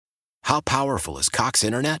How powerful is Cox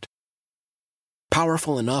Internet?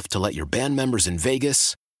 Powerful enough to let your band members in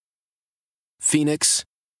Vegas, Phoenix,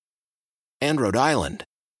 and Rhode Island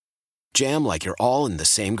jam like you're all in the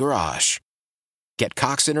same garage. Get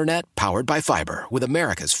Cox Internet powered by fiber with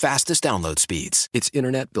America's fastest download speeds. It's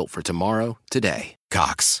internet built for tomorrow, today.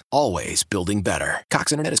 Cox, always building better.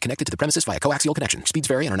 Cox Internet is connected to the premises via coaxial connection. Speeds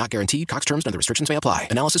vary and are not guaranteed. Cox terms and other restrictions may apply.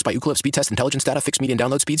 Analysis by Ookla Speed Test Intelligence Data. Fixed median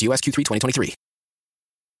download speeds. US Q3 2023.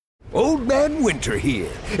 Old Man Winter here.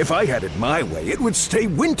 If I had it my way, it would stay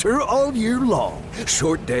winter all year long.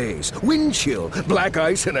 Short days, wind chill, black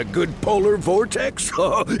ice, and a good polar vortex.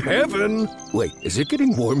 Oh, heaven! Wait, is it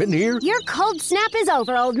getting warm in here? Your cold snap is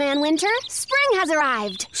over, Old Man Winter. Spring has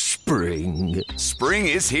arrived. Spring. Spring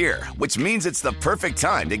is here, which means it's the perfect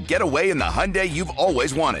time to get away in the Hyundai you've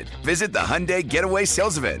always wanted. Visit the Hyundai Getaway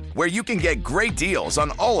Sales Event, where you can get great deals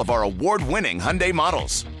on all of our award-winning Hyundai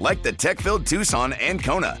models, like the tech-filled Tucson and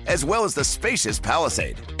Kona, as well as the spacious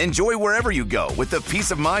Palisade. Enjoy wherever you go with the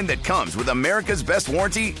peace of mind that comes with America's best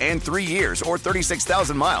warranty and 3 years or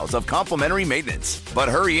 36,000 miles of complimentary maintenance. But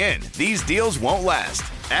hurry in, these deals won't last.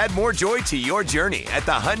 Add more joy to your journey at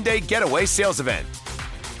the Hyundai Getaway Sales Event.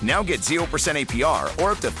 Now get 0% APR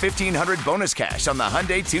or up to $1,500 bonus cash on the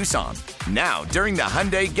Hyundai Tucson. Now, during the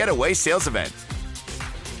Hyundai Getaway Sales Event.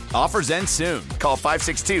 Offers end soon. Call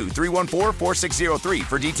 562-314-4603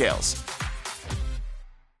 for details.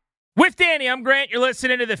 With Danny, I'm Grant. You're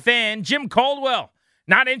listening to The Fan. Jim Caldwell,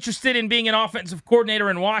 not interested in being an offensive coordinator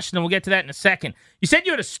in Washington. We'll get to that in a second. You said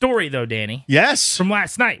you had a story, though, Danny. Yes. From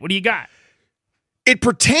last night. What do you got? It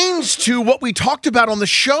pertains to what we talked about on the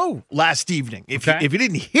show last evening. If you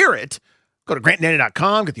didn't hear it, go to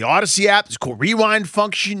grantdanny.com, get the Odyssey app. There's a cool rewind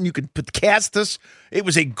function. You can podcast us. It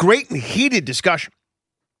was a great and heated discussion.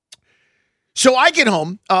 So I get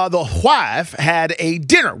home. The wife had a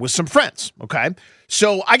dinner with some friends, okay?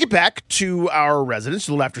 So I get back to our residence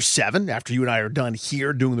a little after 7, after you and I are done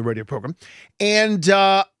here doing the radio program. And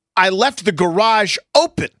I left the garage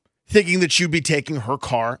open, thinking that she'd be taking her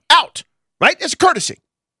car out. Right? As a courtesy.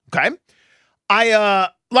 Okay? A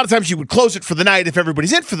lot of times she would close it for the night if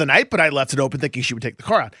everybody's in for the night, but I left it open thinking she would take the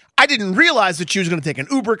car out. I didn't realize that she was going to take an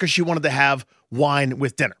Uber because she wanted to have wine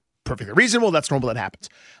with dinner. Perfectly reasonable. That's normal. That happens.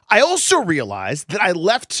 I also realized that I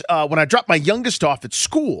left, when I dropped my youngest off at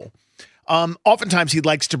school, oftentimes he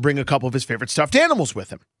likes to bring a couple of his favorite stuffed animals with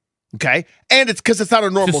him. Okay? And it's because it's not a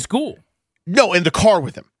normal... To school? No, in the car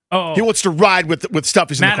with him. Oh. He wants to ride with stuff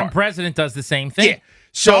he's in the car. Madam President does the same thing. Yeah.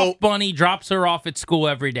 So, Soft Bunny drops her off at school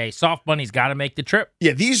every day. Soft Bunny's got to make the trip.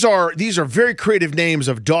 Yeah, these are very creative names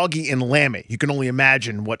of Doggy and Lammy. You can only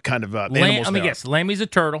imagine what kind of animals Let me guess. Lammy's a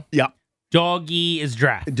turtle. Yeah. Doggy is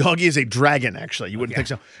dragon. Doggy is a dragon, actually. You wouldn't think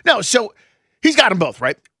so. No, so he's got them both,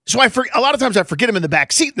 right? So a lot of times I forget him in the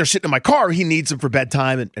back seat, and they're sitting in my car. He needs them for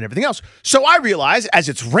bedtime and everything else. So I realize, as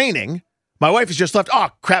it's raining, my wife has just left. Oh,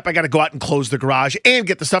 crap, I got to go out and close the garage and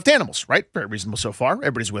get the stuffed animals, right? Very reasonable so far.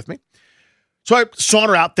 Everybody's with me. So I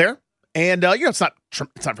saunter out there, and it's not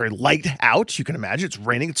very light out. You can imagine it's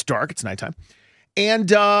raining, it's dark, it's nighttime,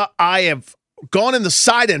 and I have gone in the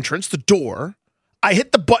side entrance, the door. I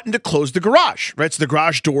hit the button to close the garage. Right, so the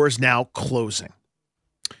garage door is now closing.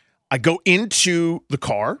 I go into the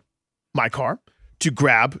car, my car, to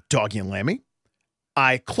grab Doggy and Lammy.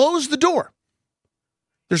 I close the door.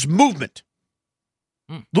 There's movement,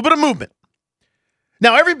 a little bit of movement.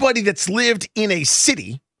 Now, everybody that's lived in a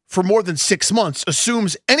city for more than 6 months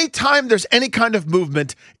assumes anytime there's any kind of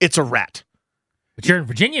movement, it's a rat. But you're in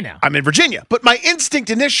Virginia now. I'm in Virginia. But my instinct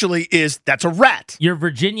initially is that's a rat. Your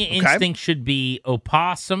Virginia instinct should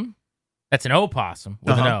opossum. That's an opossum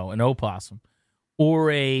with an O, an opossum.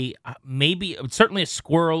 Or certainly a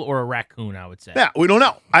squirrel or a raccoon, I would say. Yeah, we don't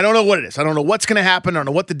know. I don't know what it is. I don't know what's going to happen. I don't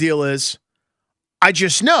know what the deal is. I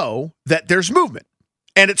just know that there's movement.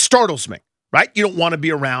 And it startles me, right? You don't want to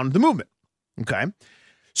be around the movement. Okay?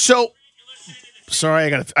 So,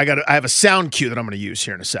 sorry, I have a sound cue that I'm going to use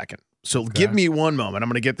here in a second. So give me one moment. I'm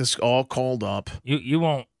going to get this all called up. You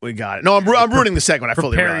won't. We got it. No, I'm ruining the segment. I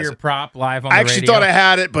fully realize Prepare your it. prop live on the radio. I actually thought I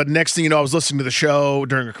had it, but next thing you know, I was listening to the show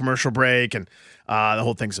during a commercial break, and the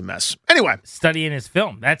whole thing's a mess. Anyway. Studying his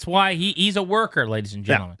film. That's why he's a worker, ladies and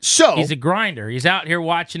gentlemen. Yeah. So he's a grinder. He's out here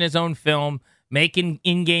watching his own film, making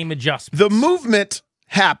in-game adjustments. The movement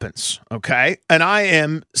happens, okay? And I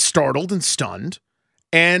am startled and stunned.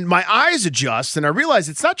 And my eyes adjust, and I realize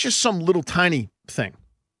it's not just some little tiny thing.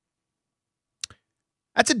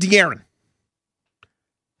 That's a De'Aaron.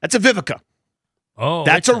 That's a Vivica. Oh,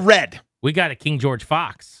 that's a red. We got a King George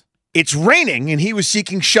Fox. It's raining, and he was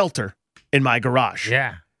seeking shelter in my garage.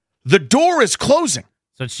 Yeah. The door is closing.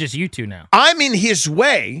 So it's just you two now. I'm in his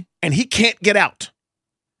way, and he can't get out.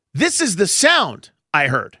 This is the sound I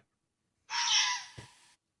heard.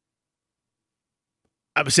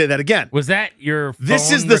 I would say that again. Was that your phone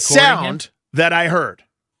This is the recording sound him? that I heard.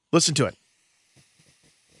 Listen to it.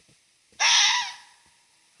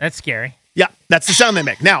 That's scary. Yeah, that's the sound they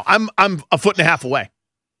make. Now, I'm a foot and a half away.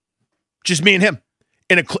 Just me and him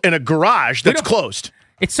in a garage that's closed.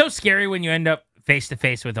 It's so scary when you end up face to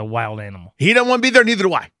face with a wild animal. He doesn't want to be there, neither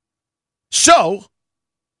do I. So,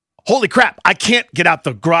 holy crap, I can't get out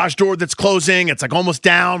the garage door that's closing. It's like almost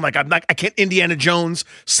down. Like I can't Indiana Jones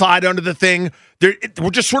slide under the thing. We're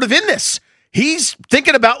just sort of in this. He's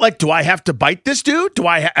thinking about like, do I have to bite this dude?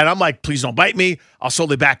 And I'm like, please don't bite me. I'll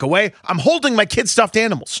slowly back away. I'm holding my kid's stuffed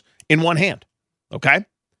animals in one hand. Okay.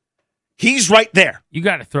 He's right there. You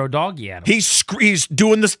got to throw doggy at him. He's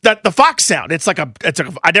doing the fox sound. It's like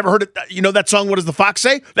I never heard it. You know that song? What does the fox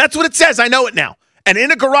say? That's what it says. I know it now. And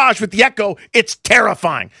in a garage with the echo, it's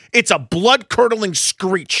terrifying. It's a blood-curdling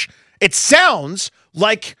screech. It sounds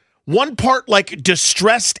like one part like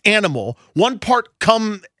distressed animal, one part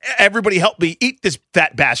come, everybody help me eat this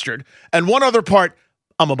fat bastard, and one other part,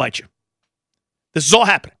 I'm going to bite you. This is all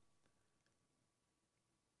happening.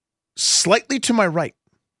 Slightly to my right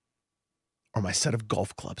are my set of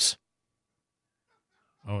golf clubs.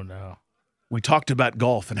 Oh, no. We talked about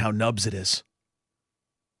golf and how nubs it is.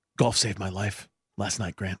 Golf saved my life last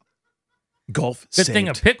night, Grant. Golf Good saved thing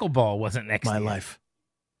a pickleball wasn't next my to you. life.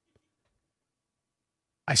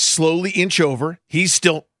 I slowly inch over. He's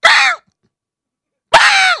still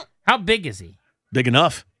How big is he? big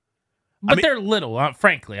enough. But they're little,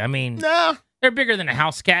 frankly. I mean, Nah, they're bigger than a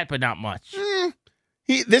house cat, but not much.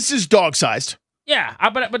 this is dog-sized. Yeah,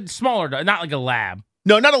 but smaller, not like a lab.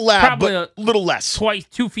 No, not a lab, Probably but a little less. Twice,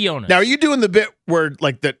 2 Fionas. Now, are you doing the bit where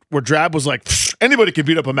Drab was like, anybody can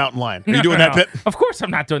beat up a mountain lion? Are you doing that bit? Of course I'm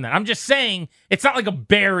not doing that. I'm just saying it's not like a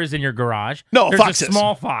bear is in your garage. No, there's fox a is.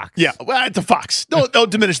 small fox. Yeah, well, it's a fox.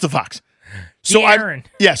 Don't diminish the fox. So Aaron.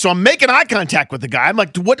 so I'm making eye contact with the guy. I'm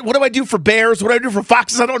like, what do I do for bears? What do I do for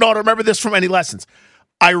foxes? I don't know. I don't remember this from any lessons.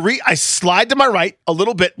 I slide to my right a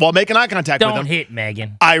little bit while making eye contact with him. Don't hit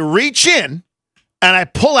Megan. I reach in and I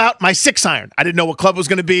pull out my 6-iron. I didn't know what club was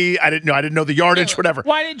going to be. I didn't know the yardage, whatever.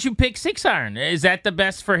 Why did you pick 6-iron? Is that the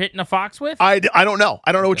best for hitting a fox with? I don't know.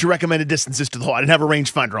 I don't know what your recommended distance is to the hole. I didn't have a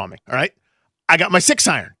rangefinder on me. All right. I got my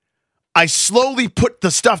 6-iron. I slowly put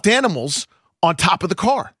the stuffed animals on top of the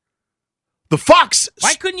car. The fox.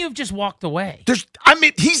 Why couldn't you have just walked away?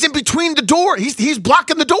 He's in between the door. He's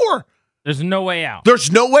blocking the door. There's no way out.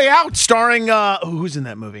 There's no way out. Starring who's in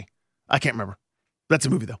that movie? I can't remember. That's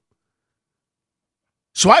a movie though.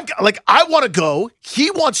 So I want to go.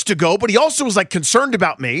 He wants to go, but he also was like concerned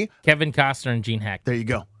about me. Kevin Costner and Gene Hackman. There you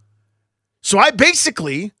go. So I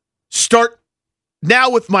basically start now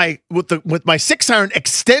with my 6-iron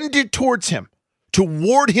extended towards him to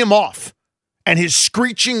ward him off and his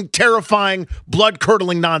screeching, terrifying,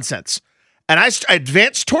 blood-curdling nonsense. And I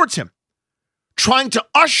advance towards him, trying to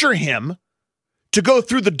usher him to go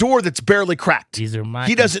through the door that's barely cracked. These are my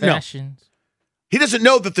He doesn't know. confessions. He doesn't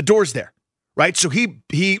know that the door's there, right? So he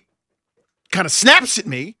kind of snaps at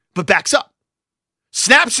me, but backs up.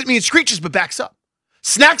 Snaps at me and screeches, but backs up.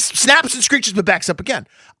 Snaps and screeches, but backs up again.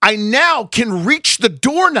 I now can reach the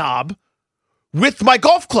doorknob with my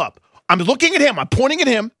golf club. I'm looking at him. I'm pointing at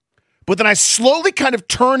him. But then I slowly kind of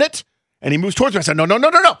turn it, and he moves towards me. I said, no.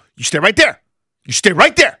 You stay right there. You stay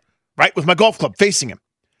right there, right, with my golf club facing him.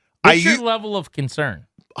 What's your level of concern?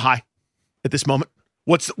 High at this moment.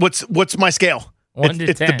 What's my scale? 1 to 10.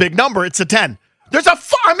 It's the big number. It's a 10. There's a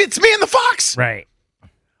farm. It's me and the fox. Right.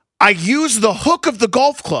 I use the hook of the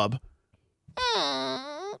golf club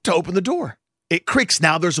to open the door. It creaks.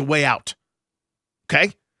 Now there's a way out.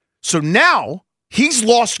 Okay? So now he's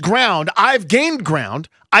lost ground. I've gained ground.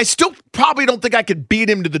 I still probably don't think I could beat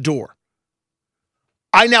him to the door.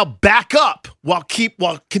 I now back up while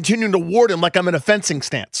continuing to ward him like I'm in a fencing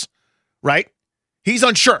stance, right? He's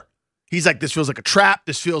unsure. He's like, this feels like a trap.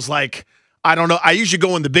 This feels like, I don't know. I usually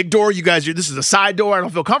go in the big door. You guys, this is a side door. I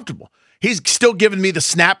don't feel comfortable. He's still giving me the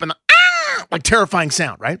snap and the like terrifying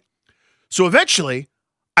sound, right? So eventually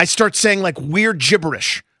I start saying like weird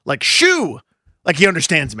gibberish, like shoo, like he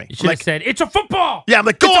understands me. You should have said, it's a football. Yeah, I'm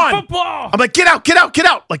like, go it's on. A football. I'm like, get out.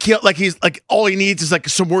 He's like, all he needs is like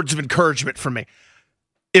some words of encouragement from me.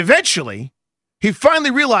 Eventually, he finally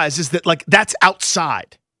realizes that like that's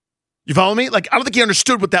outside. You follow me? Like, I don't think he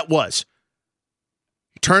understood what that was.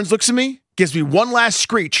 He turns, looks at me, gives me one last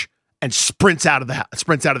screech, and sprints out of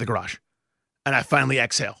the garage. And I finally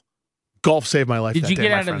exhale. Golf saved my life. Did you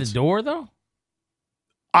get out friends. of the door though?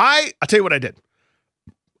 I'll tell you what I did.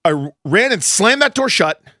 I ran and slammed that door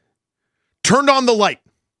shut, turned on the light,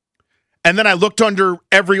 And then I looked under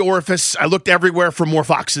every orifice. I looked everywhere for more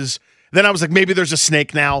foxes. Then I was like, maybe there's a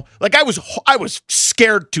snake now. Like I was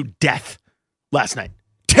scared to death last night.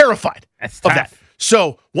 Terrified That's of tough. that.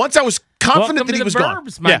 So once I was confident Welcome that he to was the gone.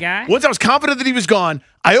 burbs, my guy. Once I was confident that he was gone,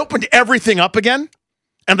 I opened everything up again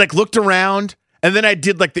and like looked around, and then I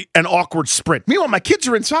did like an awkward sprint. Meanwhile, my kids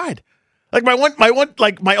are inside. Like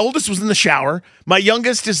my oldest was in the shower. My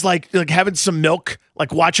youngest is like having some milk,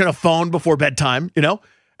 like watching a phone before bedtime, you know?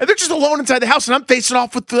 And they're just alone inside the house, and I'm facing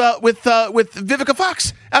off with Vivica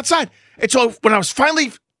Fox outside. And so when I was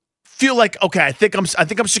finally feel like, okay, I think I'm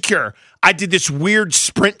secure, I did this weird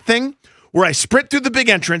sprint thing where I sprint through the big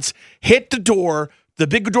entrance, hit the door, the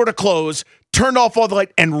big door to close, turned off all the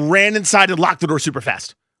light, and ran inside and locked the door super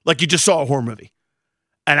fast, like you just saw a horror movie.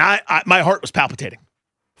 And my heart was palpitating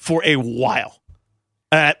for a while.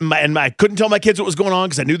 And I couldn't tell my kids what was going on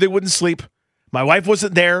because I knew they wouldn't sleep. My wife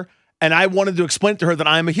wasn't there, and I wanted to explain to her that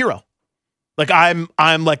I am a hero. Like I'm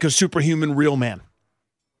like a superhuman real man.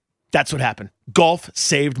 That's what happened. Golf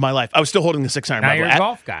saved my life. I was still holding the 6-iron. Now you're a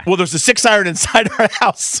golf guy. Well, there's a 6-iron inside our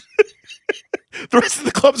house. The rest of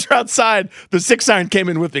the clubs are outside. The 6-iron came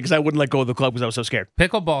in with me because I wouldn't let go of the club because I was so scared.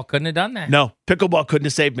 Pickleball couldn't have done that. No, pickleball couldn't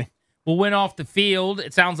have saved me. We'll win off the field.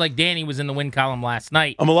 It sounds like Danny was in the win column last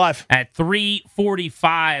night. I'm alive. At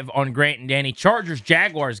 3:45 on Grant and Danny.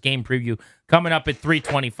 Chargers-Jaguars game preview coming up at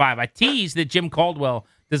 3:25. I teased that Jim Caldwell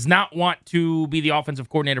does not want to be the offensive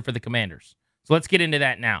coordinator for the Commanders. So let's get into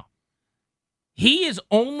that now. He is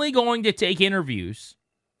only going to take interviews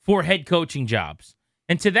for head coaching jobs.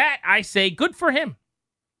 And to that, I say good for him.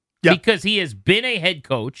 Yeah. Because he has been a head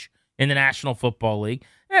coach in the National Football League.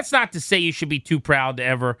 That's not to say you should be too proud to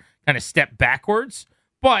ever kind of step backwards.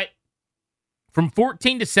 But from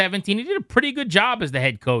 14 to 17, he did a pretty good job as the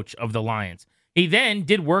head coach of the Lions. He then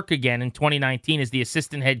did work again in 2019 as the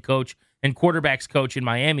assistant head coach and quarterbacks coach in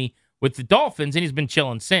Miami with the Dolphins, and he's been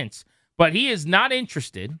chilling since. But he is not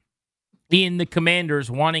interested in the Commanders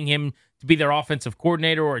wanting him to be their offensive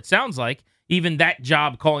coordinator, or it sounds like even that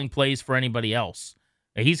job calling plays for anybody else.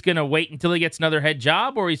 He's going to wait until he gets another head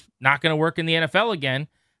job, or he's not going to work in the NFL again.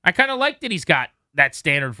 I kind of like that he's got that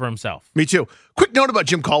standard for himself. Me too. Quick note about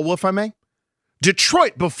Jim Caldwell, if I may.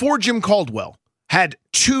 Detroit, before Jim Caldwell, had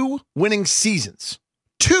 2 winning seasons.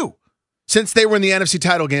 2. Since they were in the NFC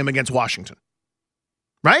title game against Washington.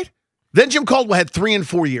 Right? Then Jim Caldwell had 3 and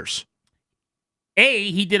 4 years.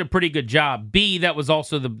 A, he did a pretty good job. B, that was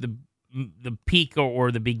also the peak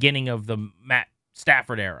or the beginning of the Matt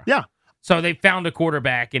Stafford era. Yeah. So they found a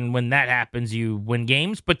quarterback, and when that happens, you win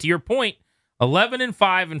games. But to your point,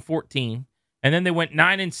 11-5 and 14, and then they went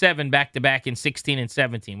 9-7 back-to-back in 16 and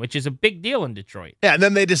 17, which is a big deal in Detroit. Yeah, and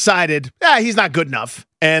then they decided, he's not good enough.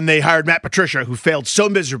 And they hired Matt Patricia, who failed so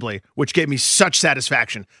miserably, which gave me such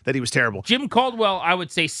satisfaction that he was terrible. Jim Caldwell, I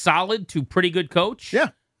would say solid to pretty good coach. Yeah.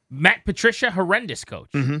 Matt Patricia, horrendous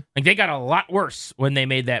coach. Mm-hmm. Like they got a lot worse when they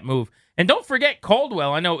made that move. And don't forget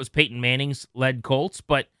Caldwell. I know it was Peyton Manning's led Colts,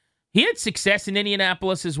 but he had success in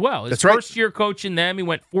Indianapolis as well. His That's right. first year coaching them, he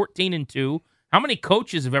went 14-2. How many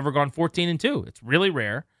coaches have ever gone 14-2? It's really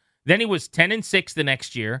rare. Then he was 10-6 the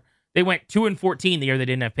next year. They went 2-14 the year they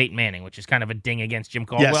didn't have Peyton Manning, which is kind of a ding against Jim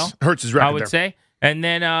Caldwell. Yes, hurts his record I would there. say. And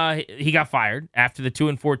then he got fired after the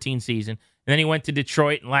 2-14 season. And then he went to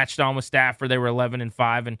Detroit and latched on with Stafford. They were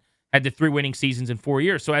 11-5 and had the 3 winning seasons in 4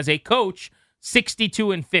 years. So as a coach,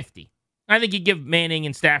 62-50. I think you give Manning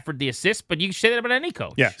and Stafford the assist, but you can say that about any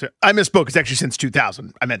coach. Yeah, so I misspoke. It's actually since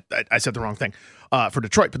 2000. I said the wrong thing for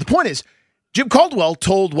Detroit. But the point is, Jim Caldwell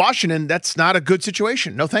told Washington that's not a good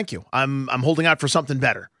situation. No, thank you. I'm holding out for something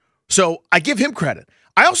better. So I give him credit.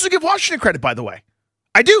 I also give Washington credit, by the way.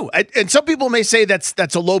 I do. And some people may say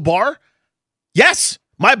that's a low bar. Yes,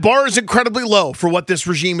 my bar is incredibly low for what this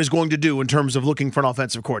regime is going to do in terms of looking for an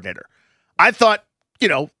offensive coordinator. I thought,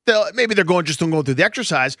 maybe they're going through the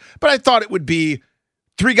exercise, but I thought it would be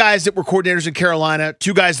 3 guys that were coordinators in Carolina,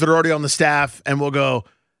 2 guys that are already on the staff, and we'll go,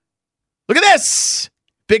 look at this.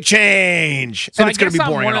 Big change. So And it's going to be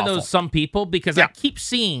boring I'm one and of awful. those some people because I keep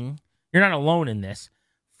seeing, you're not alone in this,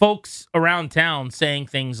 folks around town saying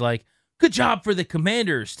things like, good job for the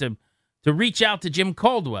Commanders to reach out to Jim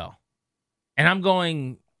Caldwell. And I'm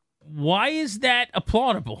going, why is that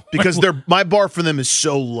applaudable? Because my bar for them is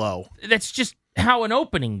so low. That's just how an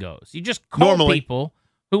opening goes. You just call Normally. people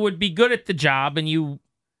who would be good at the job and you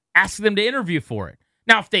ask them to interview for it.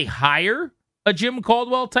 Now, if they hire a Jim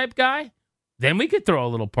Caldwell type guy, then we could throw a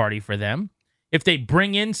little party for them. If they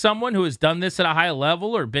bring in someone who has done this at a high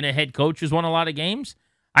level or been a head coach who's won a lot of games,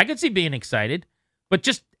 I could see being excited. But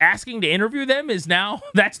just asking to interview them is now,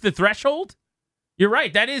 that's the threshold? You're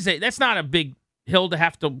right. That's not a big hill to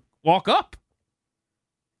have to walk up.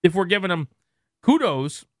 if we're giving them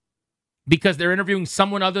kudos because they're interviewing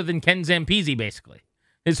someone other than Ken Zampese, basically,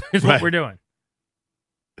 is what we're doing.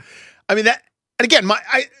 I mean, that, and again,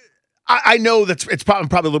 I know it's probably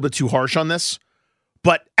a little bit too harsh on this,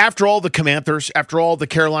 but after all the Comanthers, after all the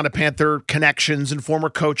Carolina Panther connections and former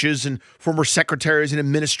coaches and former secretaries and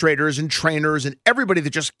administrators and trainers and everybody that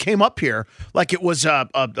just came up here like it was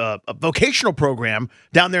a vocational program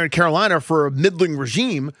down there in Carolina for a middling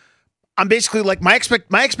regime, I'm basically like, my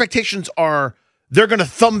expectations are they're going to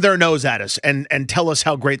thumb their nose at us and tell us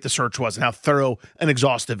how great the search was and how thorough and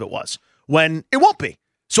exhaustive it was, when it won't be.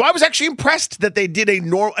 So I was actually impressed that they did a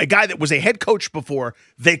guy that was a head coach before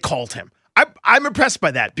they called him. I'm impressed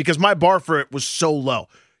by that because my bar for it was so low.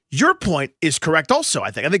 Your point is correct also, I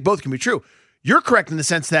think. I think both can be true. You're correct in the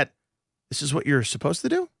sense that this is what you're supposed to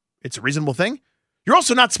do. It's a reasonable thing. You're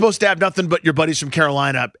also not supposed to have nothing but your buddies from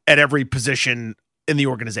Carolina at every position in the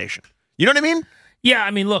organization. You know what I mean? Yeah,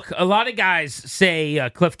 I mean, look, a lot of guys say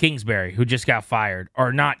Cliff Kingsbury, who just got fired,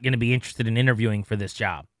 are not going to be interested in interviewing for this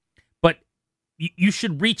job. But you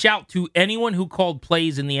should reach out to anyone who called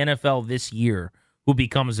plays in the NFL this year who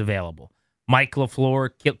becomes available. Mike LaFleur,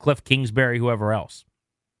 Cliff Kingsbury, whoever else.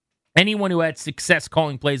 Anyone who had success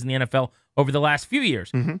calling plays in the NFL over the last few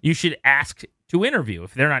years, you should ask to interview.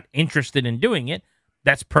 If they're not interested in doing it,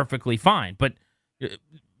 that's perfectly fine. But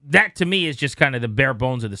that, to me, is just kind of the bare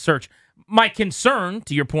bones of the search. My concern,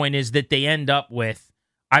 to your point, is that they end up with,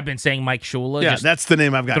 I've been saying Mike Shula. Yeah, that's the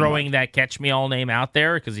name I've got. Throwing that catch-me-all name out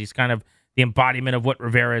there because he's kind of the embodiment of what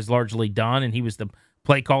Rivera has largely done, and he was the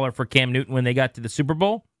play caller for Cam Newton when they got to the Super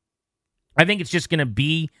Bowl. I think it's just going to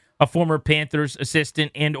be a former Panthers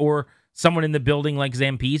assistant and or someone in the building like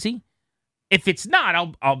Zampese. If it's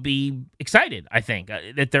not, I'll be excited, I think,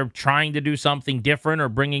 that they're trying to do something different or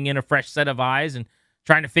bringing in a fresh set of eyes and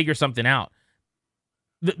trying to figure something out.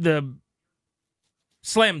 The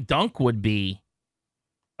slam dunk would be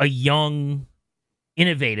a young,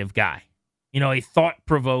 innovative guy. A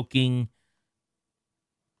thought-provoking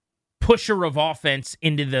pusher of offense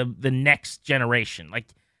into the next generation. Like,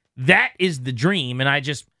 that is the dream, and I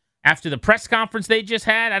just, after the press conference they just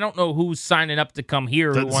had, I don't know who's signing up to come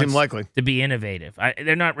here who wants to be innovative.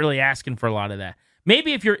 They're not really asking for a lot of that.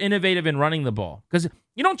 Maybe if you're innovative in running the ball, because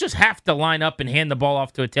you don't just have to line up and hand the ball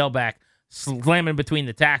off to a tailback, slamming between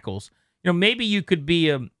the tackles. Maybe you could be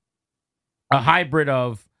a hybrid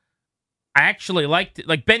of, I actually liked it.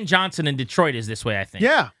 Like Ben Johnson in Detroit is this way, I think.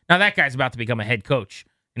 Yeah. Now that guy's about to become a head coach,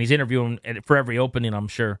 and he's interviewing for every opening, I'm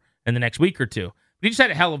sure, in the next week or two. But he just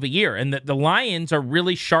had a hell of a year, and the Lions are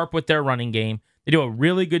really sharp with their running game. They do a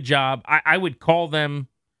really good job. I would call them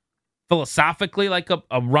philosophically like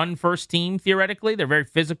a run-first team, theoretically. They're very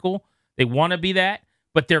physical. They want to be that,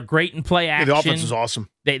 but they're great in play action. Yeah, the offense is awesome.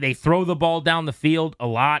 They throw the ball down the field a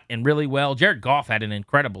lot and really well. Jared Goff had an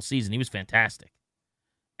incredible season. He was fantastic.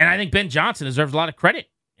 And I think Ben Johnson deserves a lot of credit.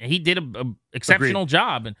 And he did an exceptional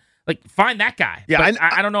job. And find that guy. Yeah, but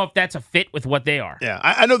I don't know if that's a fit with what they are. Yeah,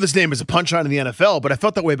 I know this name is a punchline in the NFL, but I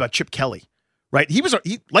felt that way about Chip Kelly, right? He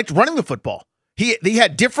liked running the football. He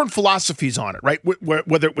had different philosophies on it, right?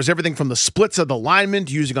 Whether it was everything from the splits of the linemen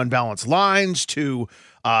to using unbalanced lines to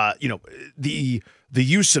the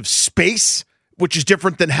use of space, which is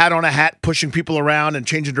different than hat on a hat, pushing people around and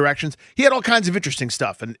changing directions. He had all kinds of interesting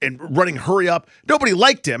stuff and running hurry up. Nobody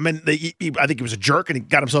liked him, and I think he was a jerk, and he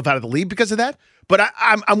got himself out of the league because of that. But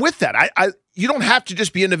I'm with that. You don't have to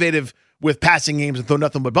just be innovative with passing games and throw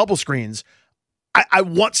nothing but bubble screens. I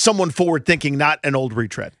want someone forward thinking, not an old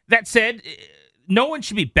retread. That said, no one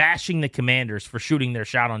should be bashing the Commanders for shooting their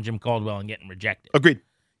shot on Jim Caldwell and getting rejected. Agreed.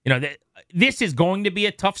 This is going to be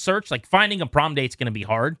a tough search. Like, finding a prom date's going to be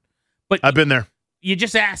hard. But I've been there. You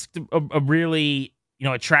just asked a really,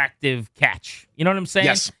 attractive catch. You know what I'm saying?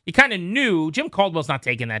 Yes. You kind of knew Jim Caldwell's not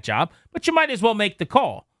taking that job, but you might as well make the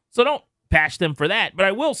call. So don't bash them for that. But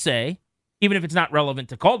I will say, even if it's not relevant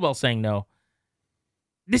to Caldwell saying no,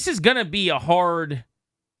 this is going to be a hard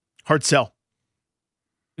sell.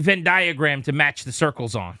 Venn diagram to match the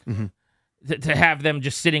circles on. Mm-hmm. To have them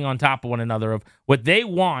just sitting on top of one another of what they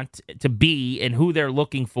want to be and who they're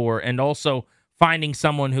looking for, and also finding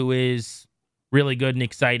someone who is really good and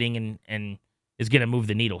exciting and is going to move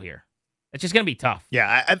the needle here. It's just going to be tough.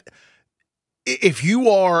 Yeah. If you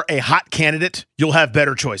are a hot candidate, you'll have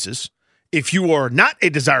better choices. If you are not a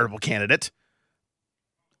desirable candidate,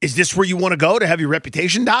 is this where you want to go to have your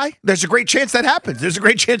reputation die? There's a great chance that happens. There's a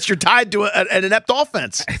great chance you're tied to an inept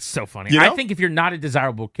offense. It's so funny. I think if you're not a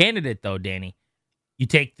desirable candidate, though, Danny, you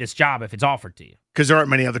take this job if it's offered to you. Because there aren't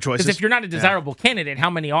many other choices. Because if you're not a desirable candidate, how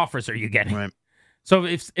many offers are you getting? Right. So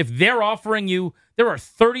if they're offering you, there are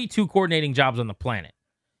 32 coordinating jobs on the planet.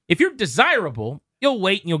 If you're desirable, you'll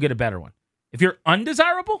wait and you'll get a better one. If you're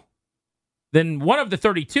undesirable, then one of the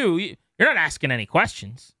 32, you're not asking any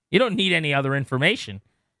questions. You don't need any other information.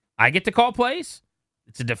 I get to call plays.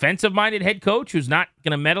 It's a defensive-minded head coach who's not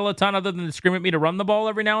going to meddle a ton other than to scream at me to run the ball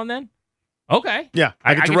every now and then. Okay. Yeah,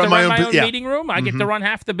 I get to run my own yeah. meeting room. I get to run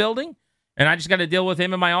half the building, and I just got to deal with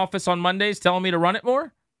him in my office on Mondays telling me to run it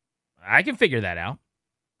more. I can figure that out.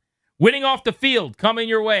 Winning off the field coming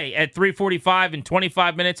your way at 3:45 in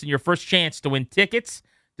 25 minutes, and your first chance to win tickets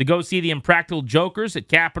to go see the Impractical Jokers at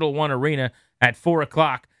Capital One Arena at 4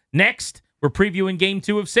 o'clock. Next, we're previewing Game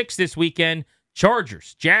 2 of 6 this weekend.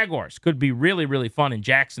 Chargers, Jaguars. Could be really, really fun in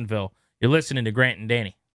Jacksonville. You're listening to Grant and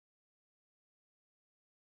Danny.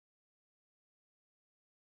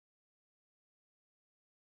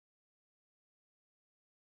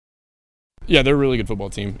 Yeah, they're a really good football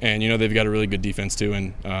team, and they've got a really good defense too.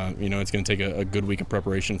 And it's going to take a good week of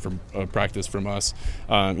preparation for practice from us.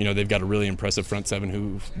 They've got a really impressive front seven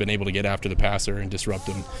who've been able to get after the passer and disrupt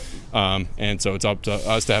him. And so it's up to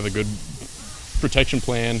us to have a good protection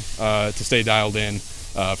plan to stay dialed in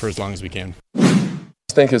for as long as we can.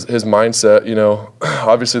 I think his mindset,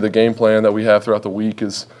 obviously the game plan that we have throughout the week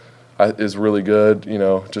is really good.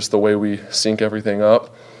 Just the way we sync everything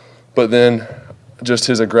up, but then just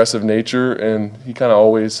his aggressive nature, and he kind of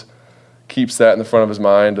always keeps that in the front of his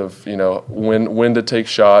mind of when to take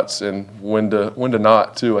shots and when to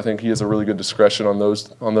not too. I think he has a really good discretion on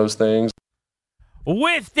those things.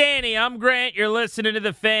 With Danny, I'm Grant. You're listening to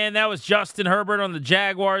The Fan. That was Justin Herbert on the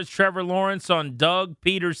Jaguars, Trevor Lawrence on Doug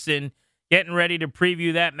Peterson, getting ready to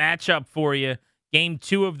preview that matchup for you. Game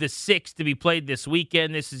 2 of the 6 to be played this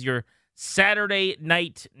weekend. This is your Saturday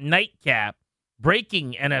night nightcap.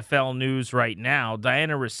 Breaking NFL news right now.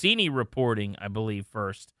 Diana Rossini reporting, I believe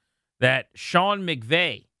first, that Sean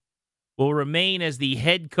McVay will remain as the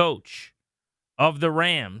head coach of the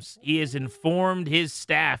Rams. He has informed his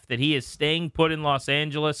staff that he is staying put in Los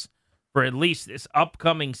Angeles for at least this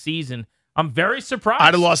upcoming season. I'm very surprised.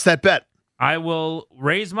 I'd have lost that bet. I will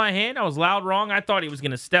raise my hand. I was loud wrong. I thought he was going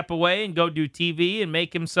to step away and go do TV and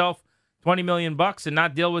make himself $20 million and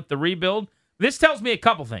not deal with the rebuild. This tells me a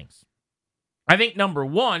couple things. I think, number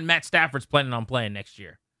one, Matt Stafford's planning on playing next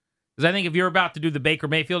year. Because I think if you're about to do the Baker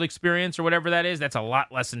Mayfield experience or whatever that is, that's a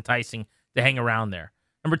lot less enticing to hang around there.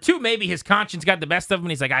 Number two, maybe his conscience got the best of him,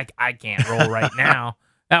 and he's like, I can't roll right now.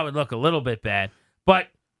 That would look a little bit bad. But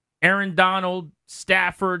Aaron Donald,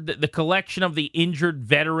 Stafford, the collection of the injured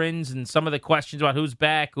veterans and some of the questions about who's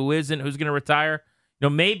back, who isn't, who's going to retire,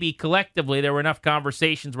 maybe collectively there were enough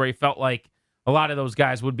conversations where he felt like a lot of those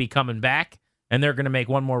guys would be coming back, and they're going to make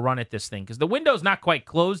one more run at this thing. Because the window's not quite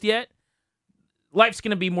closed yet. Life's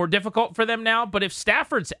going to be more difficult for them now. But if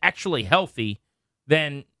Stafford's actually healthy,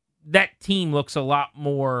 then that team looks a lot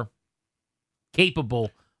more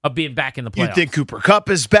capable of being back in the playoffs. You think Cooper Kupp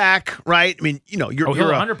is back, right? I mean, you're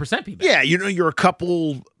 100% be back. Yeah, you're a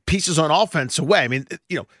couple pieces on offense away. I mean,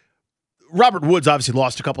 Robert Woods obviously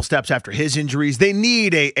lost a couple steps after his injuries. They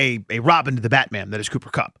need a Robin to the Batman that is Cooper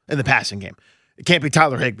Kupp in the passing game. It can't be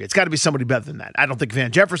Tyler Higbee. It's got to be somebody better than that. I don't think Van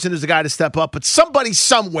Jefferson is the guy to step up, but somebody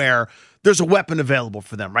somewhere, there's a weapon available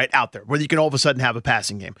for them right out there where you can all of a sudden have a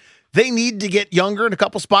passing game. They need to get younger in a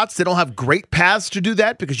couple spots. They don't have great paths to do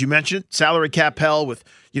that because you mentioned it, salary cap hell with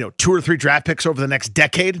 2 or 3 draft picks over the next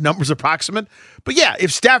decade, numbers approximate. But yeah,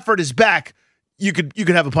 if Stafford is back, you could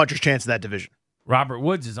have a puncher's chance in that division. Robert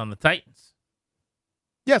Woods is on the Titans.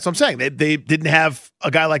 Yeah, that's what I'm saying. They didn't have a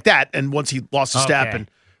guy like that, and once he lost his step, and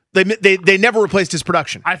they never replaced his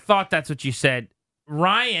production. I thought that's what you said.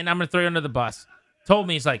 Ryan, I'm going to throw you under the bus, told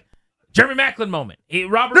me, he's like, Jeremy Maclin moment.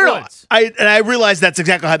 Robert Woods. I realized that's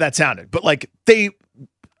exactly how that sounded. But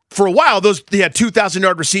for a while, they had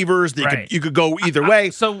 2,000-yard receivers. You could go either way.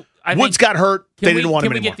 So Woods got hurt. They didn't want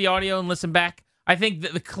him anymore. Can we get the audio and listen back? I think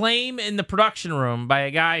that the claim in the production room by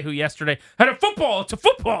a guy who yesterday had it's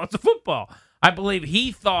a football. I believe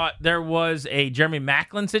he thought there was a Jeremy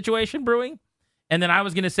Maclin situation brewing. And then I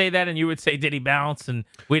was going to say that, and you would say, did he bounce? And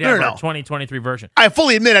we'd have our 2023 version. I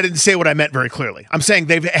fully admit I didn't say what I meant very clearly. I'm saying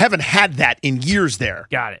they haven't had that in years there.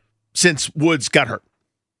 Got it. Since Woods got hurt.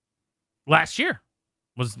 Last year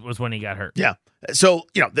was when he got hurt. Yeah. So,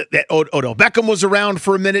 that Odell Beckham was around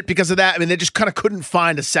for a minute because of that. I mean, they just kind of couldn't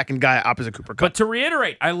find a second guy opposite Cooper Kupp. But to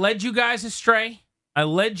reiterate, I led you guys astray. I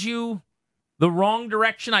led you the wrong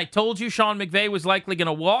direction. I told you Sean McVay was likely going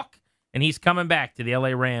to walk. And he's coming back to the LA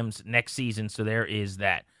Rams next season, so there is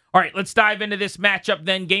that. All right, let's dive into this matchup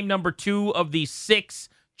then. Game number 2 of the 6,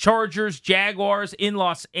 Chargers, Jaguars in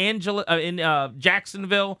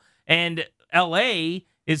Jacksonville, and LA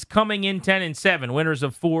is coming in 10-7, winners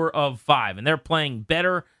of 4 of 5, and they're playing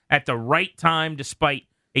better at the right time despite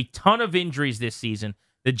a ton of injuries this season.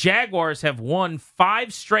 The Jaguars have won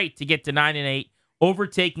 5 straight to get to 9-8,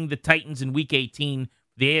 overtaking the Titans in Week 18,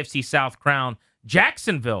 the AFC South crown.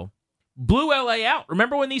 Jacksonville blew LA out.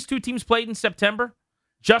 Remember when these two teams played in September?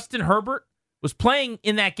 Justin Herbert was playing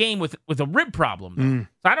in that game with a rib problem.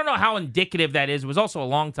 So I don't know how indicative that is. It was also a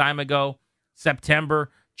long time ago,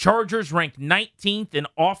 September. Chargers ranked 19th in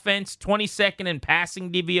offense, 22nd in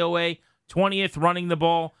passing DVOA, 20th running the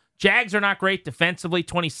ball. Jags are not great defensively,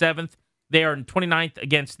 27th. They are 29th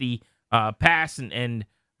against the pass and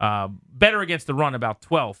better against the run, about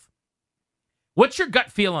 12th. What's your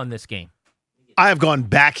gut feel on this game? I have gone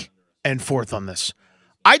back and forth on this.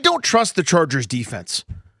 I don't trust the Chargers defense,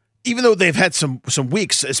 even though they've had some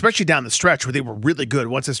weeks, especially down the stretch, where they were really good.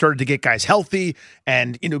 Once they started to get guys healthy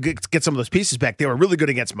and get some of those pieces back, they were really good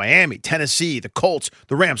against Miami, Tennessee, the Colts,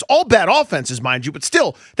 the Rams. All bad offenses, mind you, but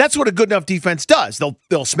still, that's what a good enough defense does.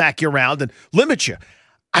 They'll smack you around and limit you.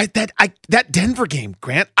 That Denver game,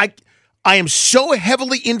 Grant, I am so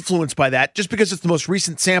heavily influenced by that just because it's the most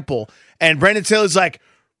recent sample. And Brandon Staley's like,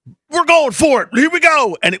 we're going for it. Here we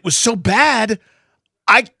go. And it was so bad.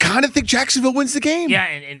 I kind of think Jacksonville wins the game. Yeah,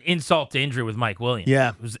 and insult to injury with Mike Williams.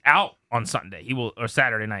 Yeah. Who's out on Sunday. Or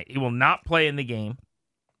Saturday night. He will not play in the game.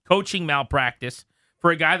 Coaching malpractice for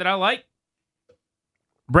a guy that I like.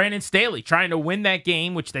 Brandon Staley trying to win that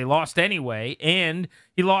game, which they lost anyway, and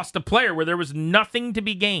he lost a player where there was nothing to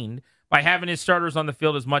be gained by having his starters on the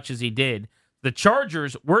field as much as he did. The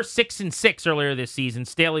Chargers were 6-6 earlier this season.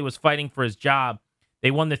 Staley was fighting for his job. They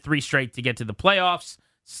won the 3 straight to get to the playoffs.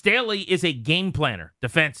 Staley is a game planner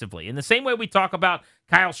defensively. In the same way we talk about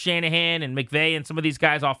Kyle Shanahan and McVay and some of these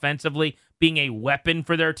guys offensively being a weapon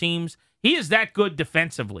for their teams, he is that good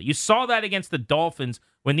defensively. You saw that against the Dolphins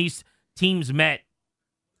when these teams met.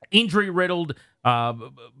 Injury-riddled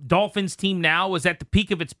Dolphins team now was at the peak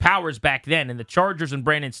of its powers back then, and the Chargers and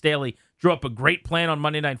Brandon Staley drew up a great plan on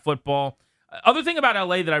Monday Night Football. Other thing about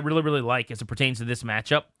LA that I really, really like as it pertains to this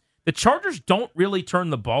matchup, the Chargers don't really turn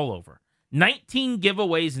the ball over. 19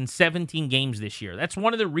 giveaways in 17 games this year. That's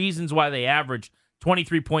one of the reasons why they averaged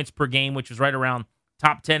 23 points per game, which is right around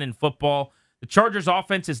top 10 in football. The Chargers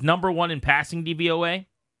offense is number 1 in passing DVOA.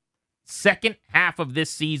 Second half of this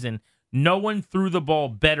season, no one threw the ball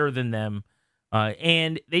better than them.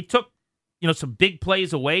 And they took, some big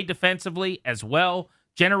plays away defensively as well,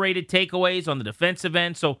 generated takeaways on the defensive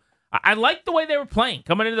end. So I like the way they were playing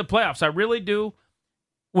coming into the playoffs. I really do.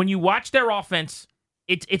 When you watch their offense,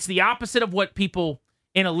 it's the opposite of what people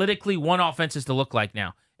analytically want offenses to look like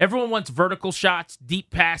now. Everyone wants vertical shots, deep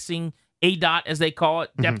passing, ADOT as they call it,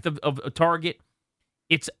 depth of a target.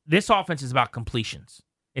 This offense is about completions.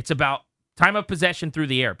 It's about time of possession through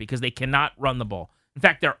the air because they cannot run the ball. In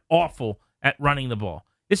fact, they're awful at running the ball.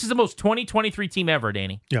 This is the most 2023 team ever,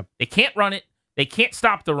 Danny. Yep. They can't run it. They can't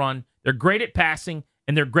stop the run. They're great at passing,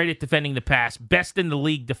 and they're great at defending the pass. Best in the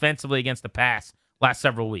league defensively against the pass last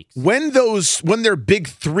several weeks. When their big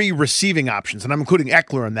 3 receiving options, and I'm including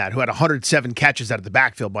Eckler in that, who had 107 catches out of the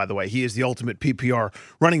backfield, by the way. He is the ultimate PPR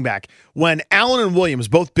running back. When Allen and Williams,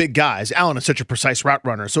 both big guys, Allen is such a precise route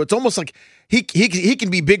runner, so it's almost like he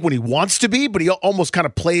can be big when he wants to be, but he almost kind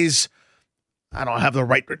of plays, I don't have the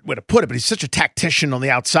right way to put it, but he's such a tactician on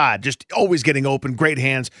the outside, just always getting open, great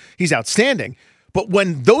hands. He's outstanding. But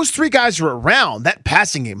when those 3 guys are around, that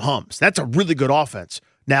passing game hums. That's a really good offense.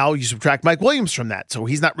 Now you subtract Mike Williams from that, so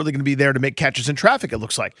he's not really going to be there to make catches in traffic, it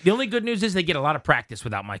looks like. The only good news is they get a lot of practice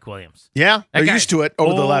without Mike Williams. Yeah, they're used to it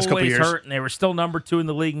over the last couple of years. Hurt, and they were still number 2 in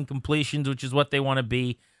the league in completions, which is what they want to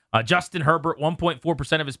be. Justin Herbert,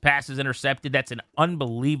 1.4% of his passes intercepted. That's an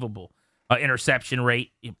unbelievable interception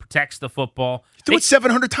rate. It protects the football. He threw it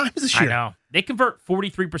 700 times this year. I know. They convert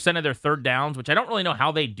 43% of their third downs, which I don't really know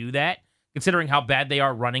how they do that, considering how bad they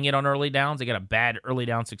are running it on early downs. They got a bad early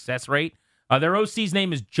down success rate. Their OC's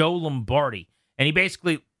name is Joe Lombardi, and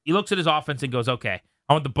he looks at his offense and goes, okay,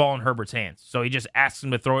 I want the ball in Herbert's hands. So he just asks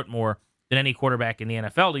him to throw it more than any quarterback in the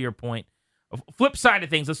NFL, to your point. Flip side of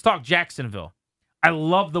things, let's talk Jacksonville. I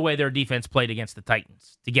love the way their defense played against the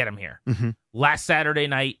Titans to get them here. Last Saturday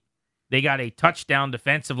night, they got a touchdown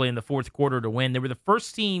defensively in the fourth quarter to win. They were the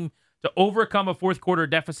first team to overcome a fourth quarter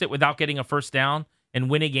deficit without getting a first down and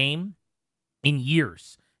win a game in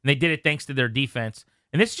years. And they did it thanks to their defense.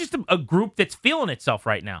 And this is just a group that's feeling itself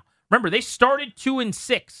right now. Remember, they started 2-6.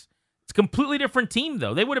 It's a completely different team,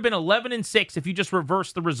 though. They would have been 11-6 if you just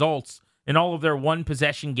reversed the results in all of their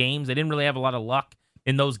one-possession games. They didn't really have a lot of luck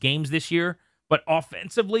in those games this year. But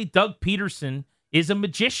offensively, Doug Peterson is a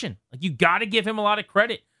magician. Like, you got to give him a lot of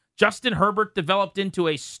credit. Justin Herbert developed into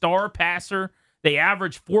a star passer. They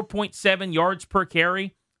average 4.7 yards per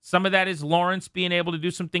carry. Some of that is Lawrence being able to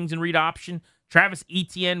do some things in read option. Travis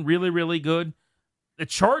Etienne, really, really good. The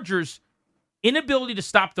Chargers' inability to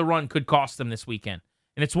stop the run could cost them this weekend.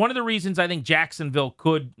 And it's one of the reasons I think Jacksonville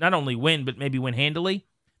could not only win, but maybe win handily.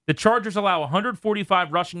 The Chargers allow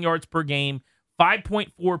 145 rushing yards per game,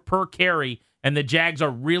 5.4 per carry, and the Jags are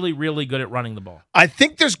really, really good at running the ball. I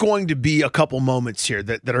think there's going to be a couple moments here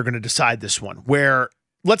that are going to decide this one, where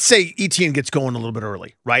let's say Etienne gets going a little bit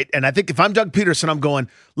early, right? And I think if I'm Doug Peterson, I'm going,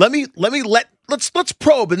 let's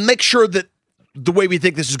probe and make sure that the way we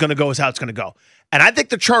think this is going to go is how it's going to go. And I think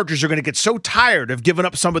the Chargers are going to get so tired of giving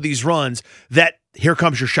up some of these runs that here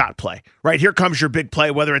comes your shot play, right? Here comes your big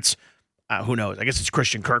play, whether it's who knows? I guess it's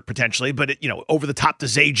Christian Kirk potentially, but over the top to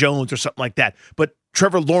Zay Jones or something like that. But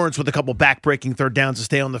Trevor Lawrence with a couple back-breaking third downs to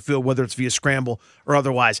stay on the field, whether it's via scramble or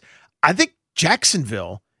otherwise. I think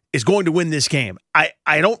Jacksonville is going to win this game.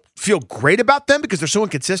 I don't feel great about them because they're so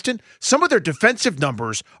inconsistent. Some of their defensive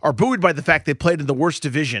numbers are buoyed by the fact they played in the worst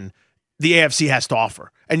division the AFC has to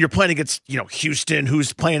offer. And you're playing against, Houston,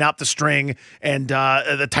 who's playing out the string, and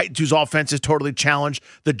the Titans, whose offense is totally challenged.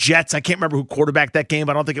 The Jets, I can't remember who quarterbacked that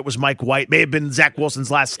game. I don't think it was Mike White. May have been Zach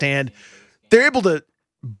Wilson's last stand. They're able to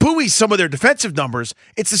buoy some of their defensive numbers.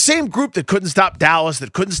 It's the same group that couldn't stop Dallas,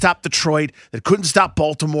 that couldn't stop Detroit, that couldn't stop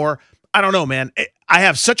Baltimore. I don't know, man. I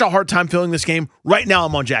have such a hard time feeling this game. Right now,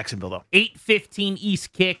 I'm on Jacksonville, though. 8:15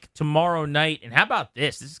 East kick tomorrow night. And how about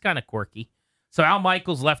this? This is kind of quirky. So Al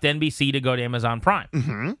Michaels left NBC to go to Amazon Prime.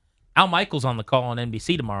 Mm-hmm. Al Michaels on the call on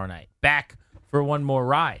NBC tomorrow night. Back for one more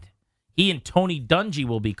ride. He and Tony Dungy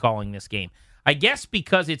will be calling this game. I guess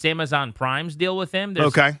because it's Amazon Prime's deal with him,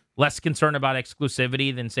 there's less concern about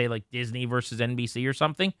exclusivity than, say, like Disney versus NBC or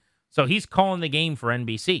something. So he's calling the game for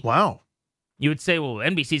NBC. Wow. You would say, well,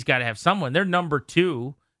 NBC's got to have someone. Their number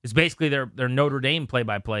 2 is basically their Notre Dame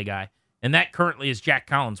play-by-play guy, and that currently is Jack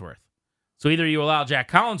Collinsworth. So either you allow Jack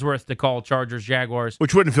Collinsworth to call Chargers Jaguars,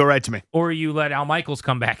 which wouldn't feel right to me, or you let Al Michaels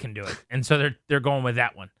come back and do it. And so they're going with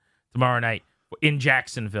that one tomorrow night in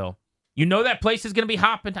Jacksonville. You know that place is going to be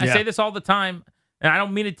hopping. I say this all the time, and I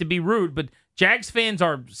don't mean it to be rude, but Jags fans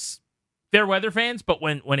are fair weather fans, but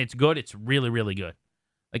when it's good, it's really, really good.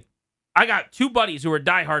 Like, I got 2 buddies who are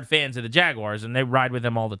diehard fans of the Jaguars, and they ride with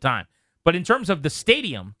them all the time. But in terms of the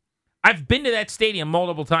stadium, I've been to that stadium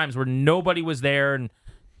multiple times where nobody was there, and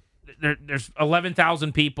there's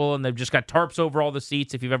 11,000 people, and they've just got tarps over all the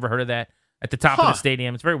seats, if you've ever heard of that, at the top of the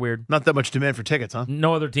stadium. It's very weird. Not that much demand for tickets, huh?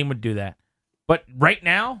 No other team would do that. But right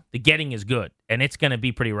now, the getting is good, and it's going to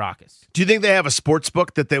be pretty raucous. Do you think they have a sports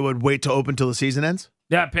book that they would wait to open till the season ends?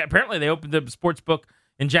 Yeah, apparently they opened the sports book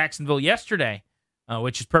in Jacksonville yesterday,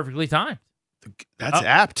 which is perfectly timed. That's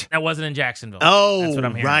apt. That wasn't in Jacksonville. Oh, that's what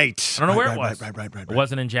I'm hearing. Right. I don't know where it was. Right. It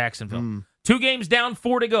wasn't in Jacksonville. 2 games down,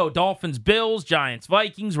 4 to go. Dolphins, Bills, Giants,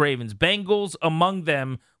 Vikings, Ravens, Bengals. Among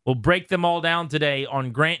them, we'll break them all down today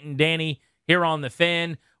on Grant and Danny here on The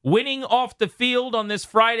Fan. Winning off the field on this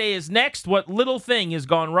Friday is next. What little thing has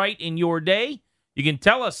gone right in your day? You can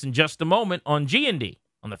tell us in just a moment on G&D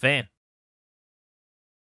on The Fan.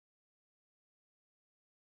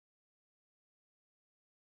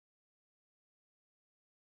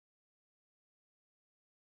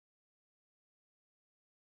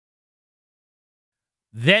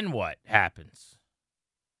 Then what happens?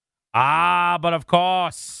 But of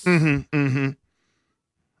course. It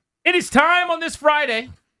is time on this Friday,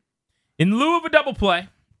 in lieu of a double play,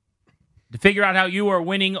 to figure out how you are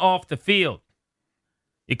winning off the field.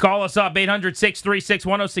 You call us up,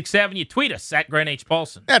 800-636-1067. You tweet us at Grant H.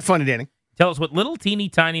 Paulson. That's funny, Danny. Tell us what little teeny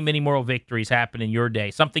tiny mini moral victories happen in your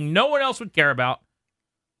day. Something no one else would care about,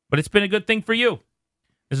 but it's been a good thing for you.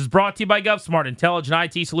 This is brought to you by GovSmart,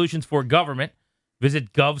 intelligent IT solutions for government.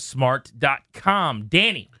 Visit govsmart.com.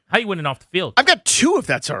 Danny, how you winning off the field? I've got 2, if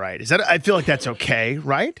that's all right. I feel like that's okay,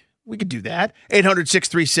 right? We could do that.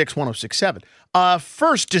 800-636-1067.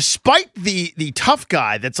 First, despite the tough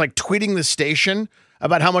guy that's like tweeting the station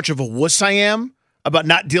about how much of a wuss I am about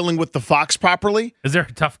not dealing with the Fox properly. Is there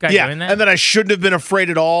a tough guy doing that? And that I shouldn't have been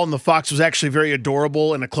afraid at all, and the Fox was actually very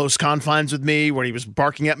adorable in a close confines with me, where he was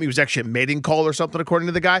barking at me. It was actually a mating call or something, according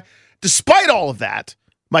to the guy. Despite all of that,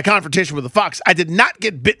 my confrontation with the Fox, I did not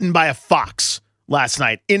get bitten by a fox last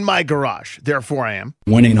night in my garage. Therefore, I am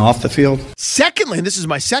winning off the field. Secondly, and this is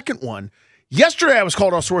my second one, yesterday I was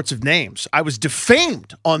called all sorts of names. I was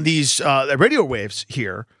defamed on these radio waves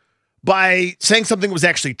here by saying something that was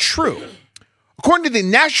actually true. According to the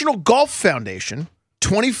National Golf Foundation,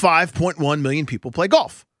 25.1 million people play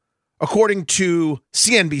golf. According to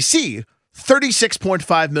CNBC,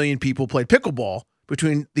 36.5 million people played pickleball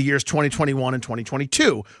between the years 2021 and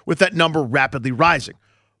 2022, with that number rapidly rising.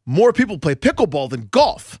 More people play pickleball than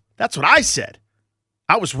golf. That's what I said.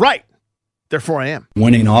 I was right. Therefore, I am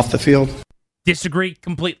winning off the field. Disagree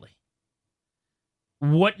completely.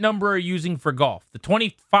 What number are you using for golf? The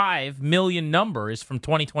 25 million number is from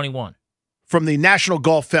 2021. From the National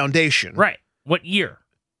Golf Foundation. Right. What year?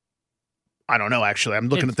 I don't know, actually. I'm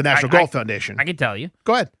looking at the National Golf Foundation. I can tell you.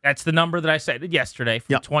 Go ahead. That's the number that I cited yesterday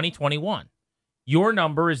from 2021. Your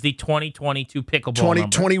number is the 2022 pickleball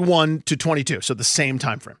 2021 to 22, so the same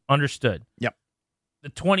time frame. Understood. Yep. The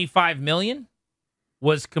 25 million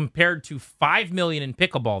was compared to 5 million in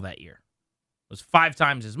pickleball that year. It was 5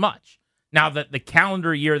 times as much. Now, the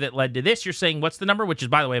calendar year that led to this, you're saying, what's the number? Which is,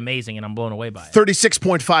 by the way, amazing, and I'm blown away by it.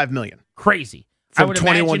 36.5 million. Crazy. From I would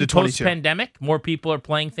 21 imagine to 22. Post-pandemic, more people are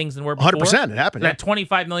playing things than were before. 100%, it happened. That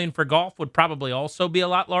 25 million for golf would probably also be a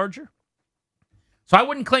lot larger. So I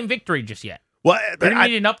wouldn't claim victory just yet. Well, I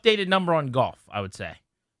need an updated number on golf, I would say.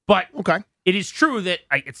 But it is true that,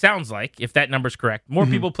 it sounds like, if that number's correct, more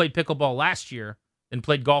people played pickleball last year than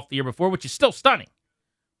played golf the year before, which is still stunning.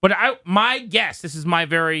 But my guess, this is my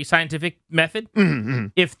very scientific method,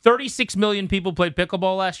 if 36 million people played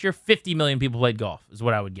pickleball last year, 50 million people played golf, is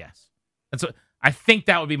what I would guess. I think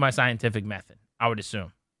that would be my scientific method, I would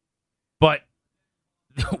assume. But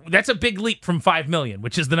that's a big leap from 5 million,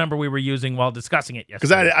 which is the number we were using while discussing it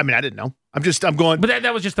yesterday. Because I didn't know. I'm going. But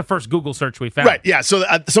that was just the first Google search we found. Right, yeah. So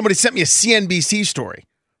somebody sent me a CNBC story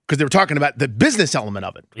because they were talking about the business element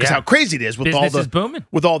of it. Because how crazy it is with business all the is booming.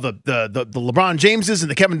 With all the LeBron Jameses and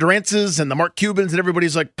the Kevin Durant's and the Mark Cubans and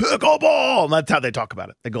everybody's like, pickleball. And that's how they talk about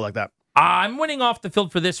it. They go like that. I'm winning off the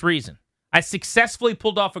field for this reason. I successfully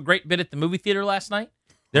pulled off a great bit at the movie theater last night.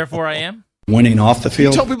 Therefore, I am winning off the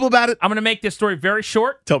field. Tell people about it. I'm going to make this story very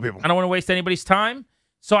short. Tell people. I don't want to waste anybody's time.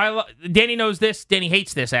 So Danny knows this. Danny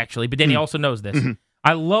hates this, actually, but Danny also knows this.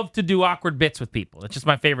 I love to do awkward bits with people. It's just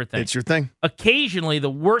my favorite thing. It's your thing. Occasionally, the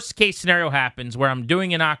worst case scenario happens where I'm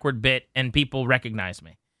doing an awkward bit and people recognize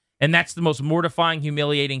me. And that's the most mortifying,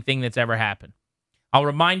 humiliating thing that's ever happened. I'll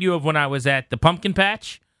remind you of when I was at the pumpkin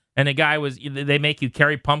patch, and the guy they make you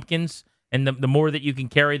carry pumpkins, and the more that you can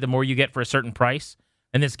carry, the more you get for a certain price.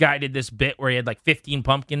 And this guy did this bit where he had like 15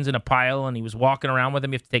 pumpkins in a pile, and he was walking around with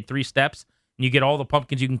them. You have to take 3 steps, and you get all the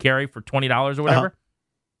pumpkins you can carry for $20 or whatever.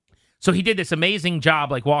 So he did this amazing job,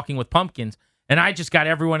 like walking with pumpkins, and I just got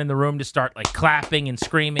everyone in the room to start like clapping and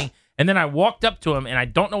screaming. And then I walked up to him, and I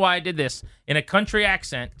don't know why I did this, in a country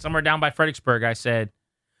accent, somewhere down by Fredericksburg. I said,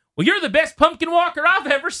 "Well, you're the best pumpkin walker I've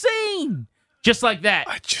ever seen." Just like that.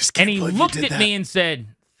 I just can't believe you did looked at that. me and said,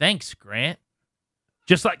 "Thanks, Grant."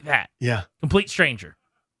 Just like that. Yeah. Complete stranger.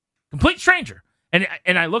 Complete stranger. And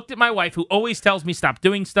I looked at my wife, who always tells me, stop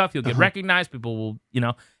doing stuff. You'll get recognized. People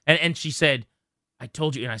will, And she said, "I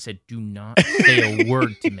told you." And I said, "Do not say a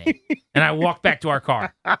word to me." And I walked back to our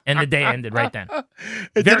car. And the day ended right then.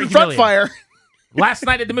 It Very didn't front humiliating. fire. Last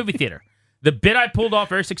night at the movie theater, the bit I pulled off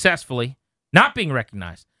very successfully, not being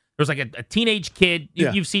recognized. There was like a teenage kid.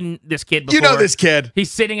 You've seen this kid before. You know this kid.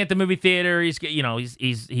 He's sitting at the movie theater. He's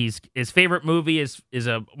his favorite movie is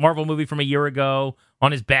a Marvel movie from a year ago.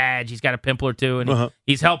 On his badge, he's got a pimple or two, and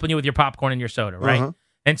he's helping you with your popcorn and your soda, right?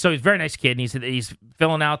 And so he's a very nice kid, and he's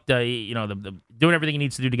filling out the doing everything he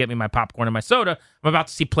needs to do to get me my popcorn and my soda. I'm about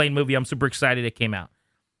to see Plane movie. I'm super excited it came out.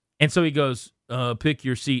 And so he goes, "Pick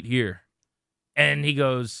your seat here." And he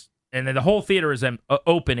goes, and then the whole theater is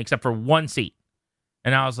open except for one seat.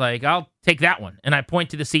 And I was like, "I'll take that one." And I point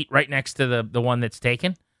to the seat right next to the one that's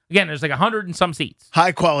taken. Again, there's like 100 and some seats.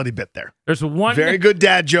 High quality bit there. There's one very good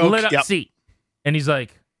dad joke. Lit up seat. And he's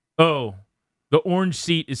like, "Oh, the orange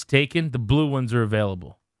seat is taken. The blue ones are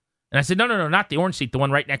available." And I said, No, not the orange seat, the one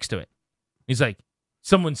right next to it. He's like,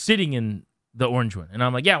 "Someone's sitting in the orange one." And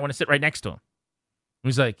I'm like, "Yeah, I want to sit right next to him." And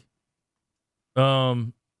he's like,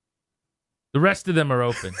 "The rest of them are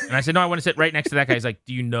open." And I said, "No, I want to sit right next to that guy." He's like,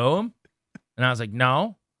 "Do you know him?" And I was like,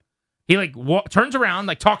 "No." He like turns around,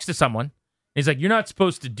 like talks to someone. He's like, "You're not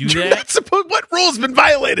supposed to do that." What rule's been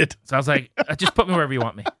violated? So I was like, "Just put me wherever you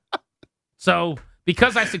want me." So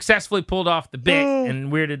because I successfully pulled off the bit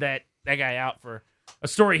and weirded that guy out for a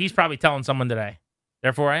story he's probably telling someone today,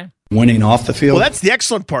 therefore I am winning off the field. Well, that's the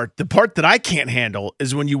excellent part. The part that I can't handle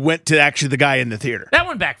is when you went to actually the guy in the theater. That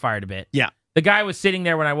one backfired a bit. Yeah. The guy was sitting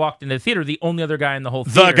there when I walked into the theater, the only other guy in the whole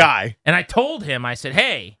theater. The guy. And I told him, I said,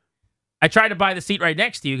 "Hey, I tried to buy the seat right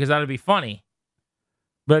next to you because that would be funny,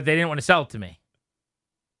 but they didn't want to sell it to me."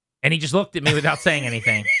 And he just looked at me without saying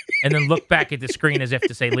anything and then looked back at the screen as if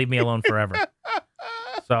to say, "Leave me alone forever."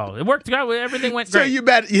 So it worked out. Everything went great. So you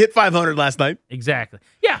bet you hit 500 last night. Exactly.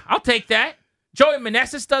 Yeah, I'll take that. Joey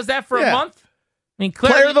Meneses does that for a month. I mean,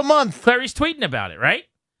 Player of the month. Clary's tweeting about it, right?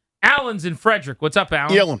 Alan's in Frederick. What's up,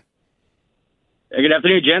 Alan? Yelling. Hey, good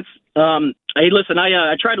afternoon, gents. Hey, listen,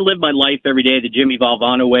 I try to live my life every day the Jimmy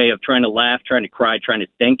Valvano way of trying to laugh, trying to cry, trying to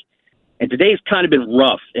think. And today's kind of been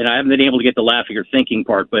rough, and I haven't been able to get the laughing or thinking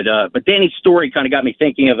part. But Danny's story kind of got me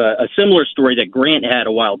thinking of a similar story that Grant had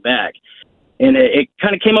a while back. And it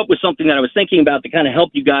kind of came up with something that I was thinking about to kind of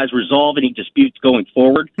help you guys resolve any disputes going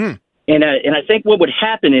forward. And I think what would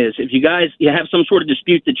happen is if you have some sort of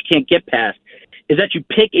dispute that you can't get past, is that you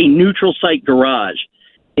pick a neutral site garage.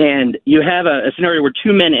 And you have a scenario where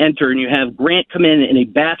two men enter, and you have Grant come in a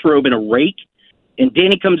bathrobe and a rake, and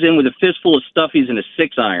Danny comes in with a fistful of stuffies and a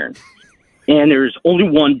 6-iron. And there's only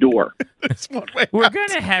one door. We're going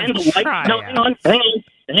to have and the lights,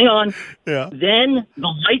 hang on. Yeah. Then the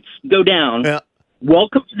lights go down. Yeah.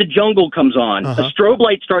 Welcome to the Jungle comes on. A strobe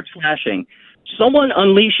light starts flashing. Someone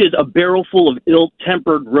unleashes a barrel full of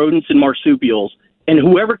ill-tempered rodents and marsupials, and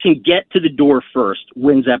whoever can get to the door first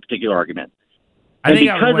wins that particular argument. I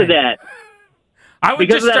haven't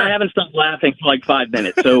stopped laughing for like 5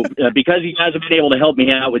 minutes. So because you guys have been able to help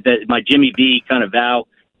me out with my Jimmy V kind of vow,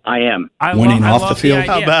 I am. Winning off the field.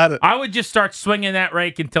 How about it? I would just start swinging that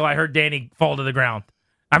rake until I heard Danny fall to the ground.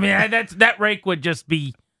 I mean, that rake would just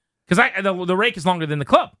be because the rake is longer than the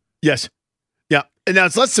club. Yes. Yeah. And now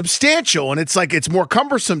it's less substantial, and it's more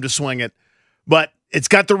cumbersome to swing it, but it's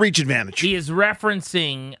got the reach advantage. He is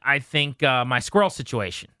referencing, I think, my squirrel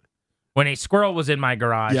situation. When a squirrel was in my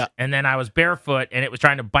garage, and then I was barefoot, and it was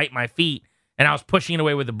trying to bite my feet, and I was pushing it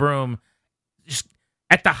away with a broom, just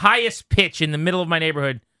at the highest pitch in the middle of my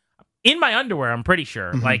neighborhood, in my underwear, I'm pretty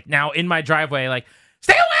sure. Like, now in my driveway, like,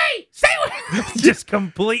 stay away! Stay away! Just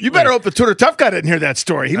completely. You better hope the Twitter Tough guy didn't hear that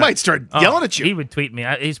story. He might start yelling at you. He would tweet me.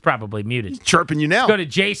 He's probably muted. He's chirping you now. Let's go to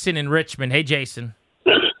Jason in Richmond. Hey, Jason.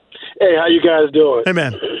 Hey, how you guys doing? Hey,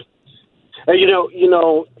 man. Hey, you know,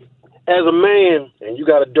 as a man, and you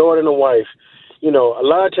got a daughter and a wife, a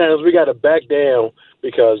lot of times we got to back down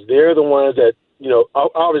because they're the ones that,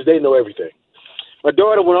 obviously they know everything. My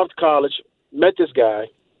daughter went off to college, met this guy,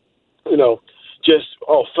 fell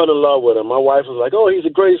in love with him. My wife was like, oh, he's the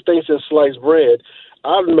greatest thing since sliced bread.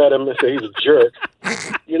 I've met him and said he's a jerk,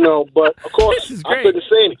 but of course I couldn't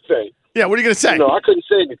say anything. Yeah, what are you going to say? I couldn't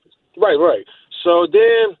say anything. Right. So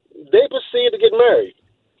then they proceeded to get married.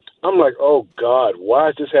 I'm like, oh, God, why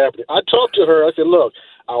is this happening? I talked to her. I said, look,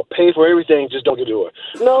 I'll pay for everything. Just don't get to her.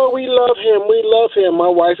 No, we love him. We love him. My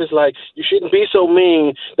wife is like, you shouldn't be so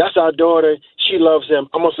mean. That's our daughter. She loves him.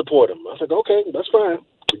 I'm going to support him. I said, okay, that's fine.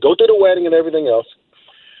 We go through the wedding and everything else.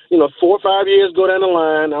 4 or 5 years go down the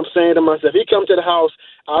line. I'm saying to myself, if he comes to the house,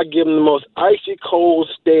 I'll give him the most icy cold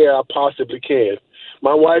stare I possibly can.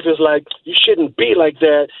 My wife is like, you shouldn't be like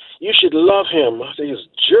that. You should love him. I said, he's a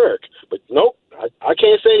jerk. But nope, I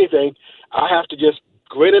can't say anything. I have to just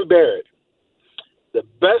grin and bear it. The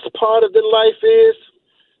best part of the life is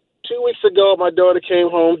 2 weeks ago, my daughter came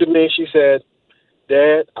home to me. She said,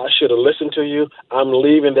 Dad, I should have listened to you. I'm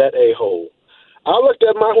leaving that a-hole. I looked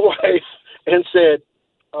at my wife and said,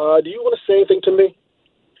 do you want to say anything to me?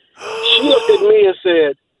 She looked at me and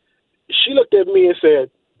said,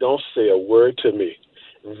 don't say a word to me.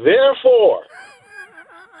 Therefore,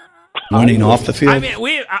 winning off the field. I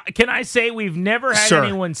mean, can I say we've never had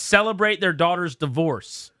anyone celebrate their daughter's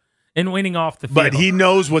divorce in winning off the field? But he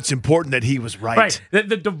knows what's important, that he was right. Right.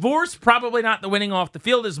 The divorce, probably not the winning off the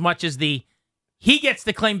field as much as he gets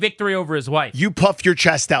to claim victory over his wife. You puff your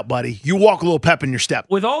chest out, buddy. You walk a little pep in your step.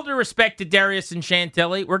 With all due respect to Darius and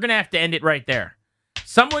Chantilly, we're going to have to end it right there.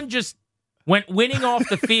 Someone just went winning off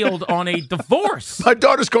the field on a divorce. My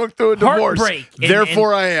daughter's going through a divorce. Heartbreak.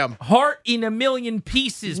 Therefore, I am. Heart in a million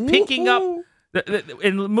pieces, picking up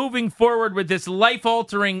and moving forward with this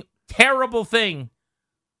life-altering, terrible thing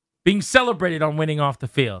being celebrated on winning off the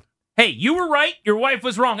field. Hey, you were right. Your wife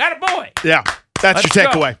was wrong. Attaboy. Yeah, that's your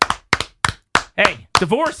takeaway. Hey,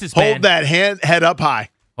 divorces, man. Hold that head up high.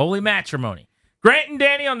 Holy matrimony. Grant and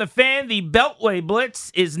Danny on the Fan. The Beltway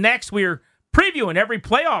Blitz is next. We're previewing every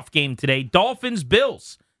playoff game today.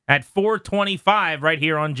 Dolphins-Bills at 4:25 right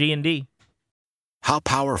here on G&D. How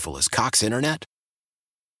powerful is Cox Internet?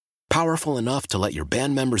 Powerful enough to let your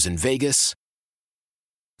band members in Vegas,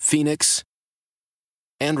 Phoenix,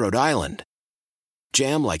 and Rhode Island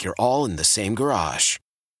jam like you're all in the same garage.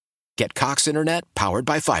 Get Cox Internet powered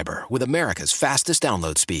by fiber with America's fastest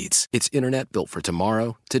download speeds. It's internet built for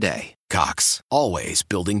tomorrow, today. Cox, always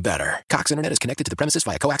building better. Cox Internet is connected to the premises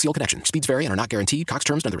via coaxial connection. Speeds vary and are not guaranteed. Cox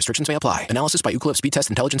terms and other restrictions may apply. Analysis by Ookla Speed Test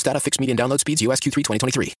Intelligence Data. Fixed median download speeds. US Q3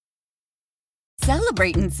 2023.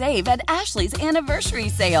 Celebrate and save at Ashley's Anniversary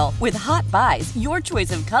Sale. With Hot Buys, your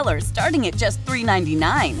choice of colors starting at just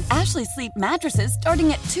 $3.99. Ashley Sleep mattresses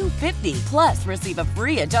starting at $2.50. Plus, receive a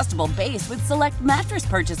free adjustable base with select mattress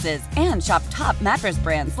purchases. And shop top mattress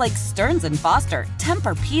brands like Stearns & Foster,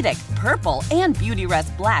 Tempur-Pedic, Purple, and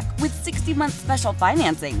Beautyrest Black with 60-month special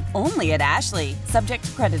financing. Only at Ashley. Subject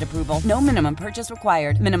to credit approval. No minimum purchase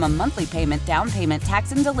required. Minimum monthly payment, down payment,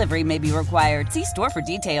 tax, and delivery may be required. See store for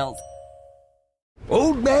details.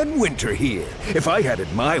 Old Man Winter here. If I had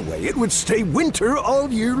it my way, it would stay winter all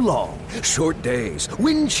year long. Short days,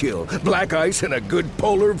 wind chill, black ice, and a good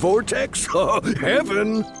polar vortex. Oh,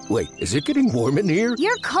 heaven! Wait, is it getting warm in here?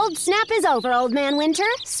 Your cold snap is over, Old Man Winter.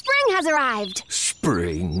 Spring has arrived.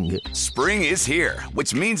 Spring. Spring is here,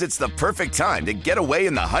 which means it's the perfect time to get away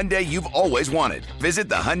in the Hyundai you've always wanted. Visit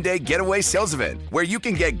the Hyundai Getaway Sales Event, where you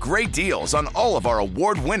can get great deals on all of our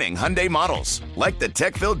award-winning Hyundai models, like the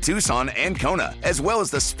tech-filled Tucson and Kona, as well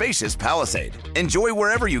as the spacious Palisade. Enjoy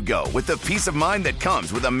wherever you go with the peace of mind that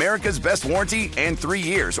comes with America's best warranty and 3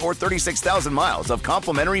 years or 36,000 miles of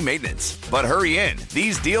complimentary maintenance. But hurry in,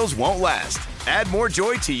 these deals won't last. Add more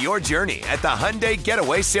joy to your journey at the Hyundai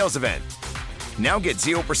Getaway Sales Event. Now get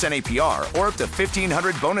 0% APR or up to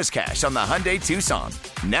 $1,500 bonus cash on the Hyundai Tucson.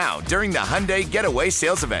 Now, during the Hyundai Getaway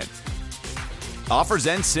Sales Event. Offers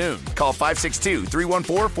end soon. Call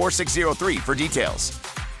 562-314-4603 for details.